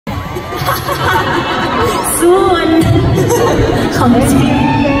soon ของจริง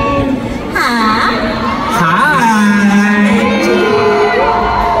Hi.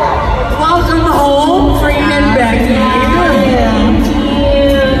 Welcome home, Freen and Becky.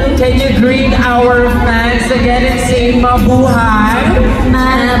 Can you greet our fans again and say Mabuhay?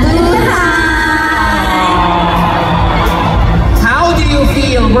 How do you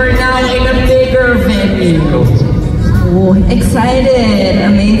feel? We're now in a bigger venue. Oh, excited,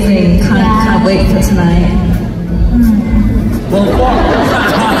 amazing. Can't wait for tonight. Well,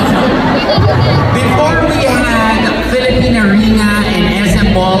 before we had Philippine Arena and SM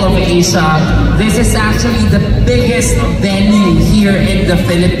Mall of Asia, this is actually the biggest venue here in the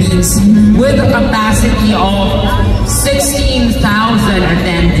Philippines with a capacity of 16,000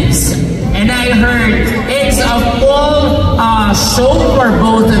 attendees. And I heard it's a full show for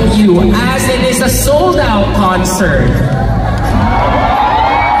both of you, as it is a sold-out concert.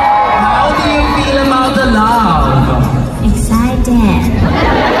 How do you feel about the love? Excited.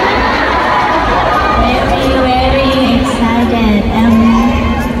 Very excited.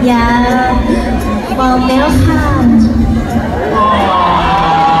 Yeah. Well, welcome.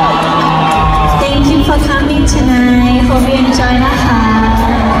 Thank you for coming tonight. Hope you enjoy the house.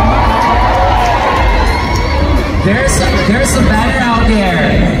 There's a banner out there.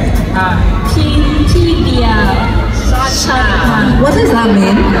 What does that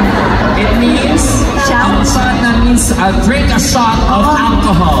mean? It means shot means drink a shot of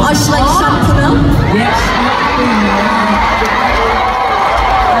alcohol. Oh, like shot puno? Yes.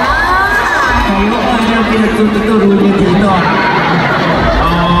 Kayo ang pinagtuturo niyo dito.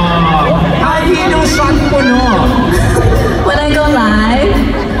 How do you know shot puno? When I go live,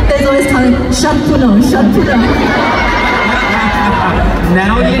 there's always talking shot puno, shot puno.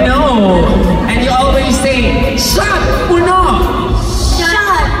 Now you know. And you always say, shot puno!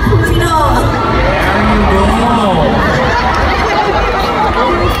 Shot puno! There you go.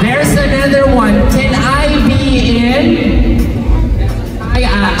 There's another one. Can I be in?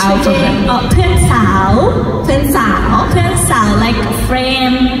 Alphabet. เพื่อนสาวlike a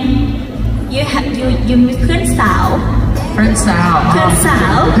friend. You meet เพื่อนสาว Friend Sal. Friend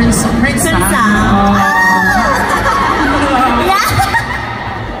Sal. Friend Sal.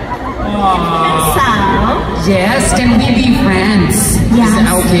 Yes, can we be friends? Yes. Is that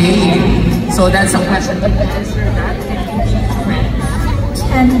okay? So that's a question. Can you answer that?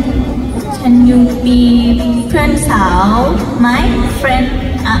 Can you be เพื่อนสาว My friend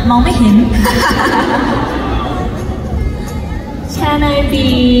มองไม่เห็น Can I be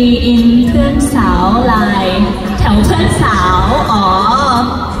in เพื่อนสาวไลน์แถวเพื่อนสาวอ๋อ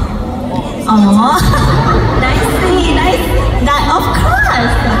Nice that of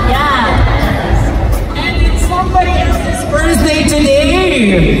course yeah And it's somebody else's birthday today.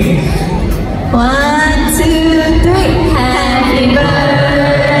 1, 2, 3 Happy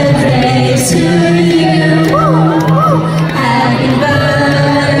birthday to you Happy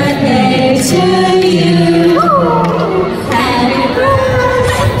birthday to you Happy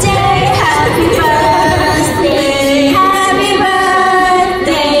birthday Happy birthday Happy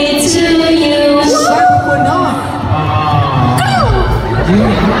birthday to you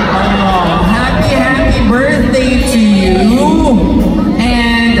Happy birthday to you.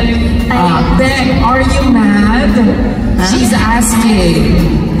 And Beck, are you mad? She's asking.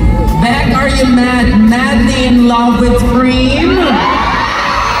 Beck, are you madly in love with Freen?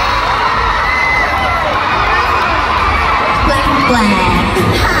 Black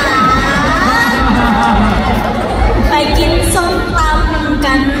ไปกินส้มตำ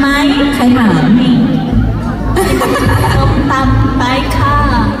กันไหมใครถามส้มตำไปค่ะ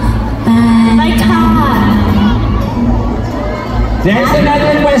ไปค่ะ There's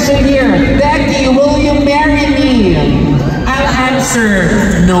another question here. Becky, will you marry me? I'll answer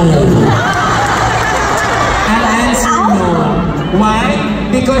no. I'll answer no. Why?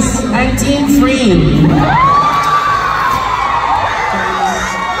 Because I'm Team Freen.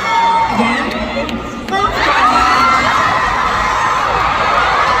 Again?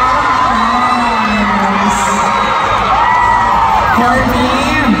 For me,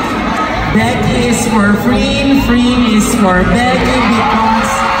 Becky is for Freen, Freen is for Becky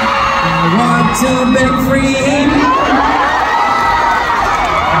because I want to beg Freen.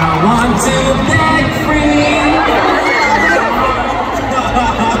 I want to beg Freen.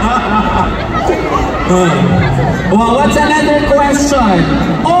 Well, what's another question?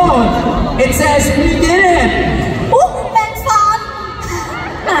 Oh, it says we did it. แบ่งซ้อน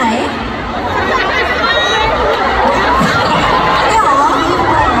ไหน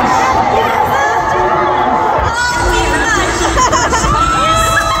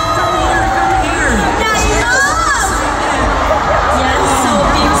She's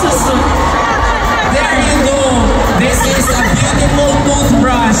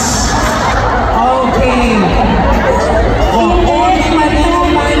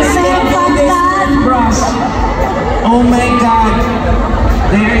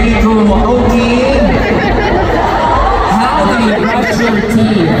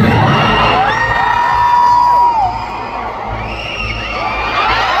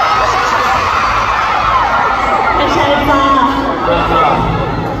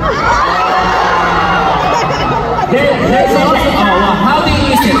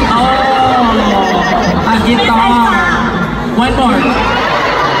guitar. One more.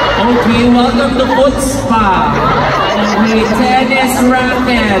 Okay, welcome to foot spa. Okay, tennis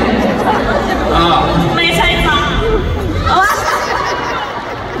racket. ไม่ใช่ค่ะ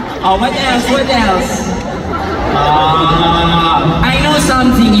Oh, what else? What else? I know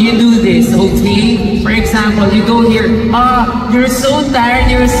something. You do this, okay? For example, you go here. You're so tired.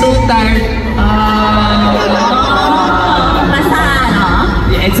 You're so tired. มาซาเหรอ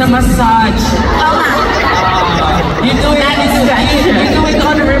Yeah, it's a massage. เอาค่ะ You do it. You do it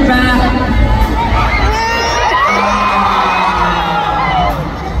on her back.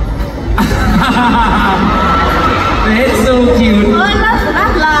 It's so cute. เฮ้ยน่ารั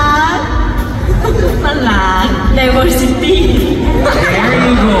กน่ารัก diversity There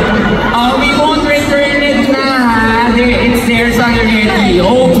you go. We won't return it now. It's theirs already.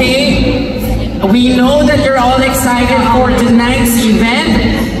 Okay. We know that you're all excited for tonight's event.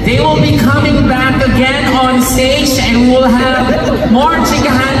 They will be coming back again on stage and we'll have more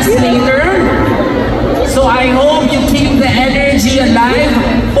Chika Hands later. So I hope you keep the energy alive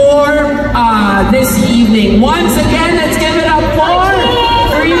for this evening. Once again, let's give it up for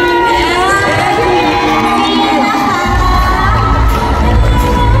Freen and Becky.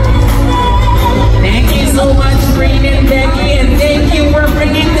 Thank you so much, Freen and Becky, and thank you for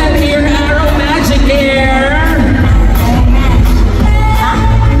bringing them here, Arrow Magic Air.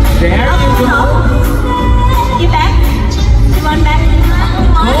 There you go. You back? You want back?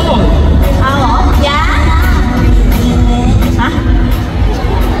 Oh. เอาเหรอ Yeah ฮะ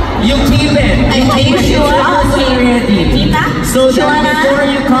You keep it. You keep it. Sure? It's Okay. ready. Tita? So Sure that na? before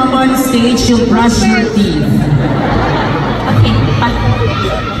you come on stage, you brush your teeth. Okay.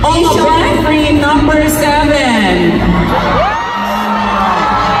 Oh, sure? Free number 7.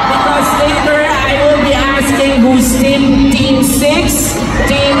 Because later I will be asking who's team 6,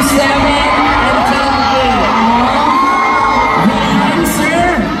 team 7, and team 8. The answer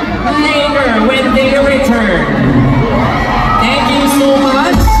later when they return. Thank you so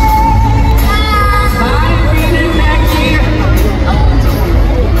much. Bye, Freen and Becky.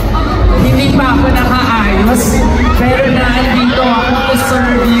 Hindi pa ako nakaayos, pero naandito ako to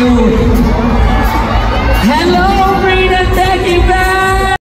serve you.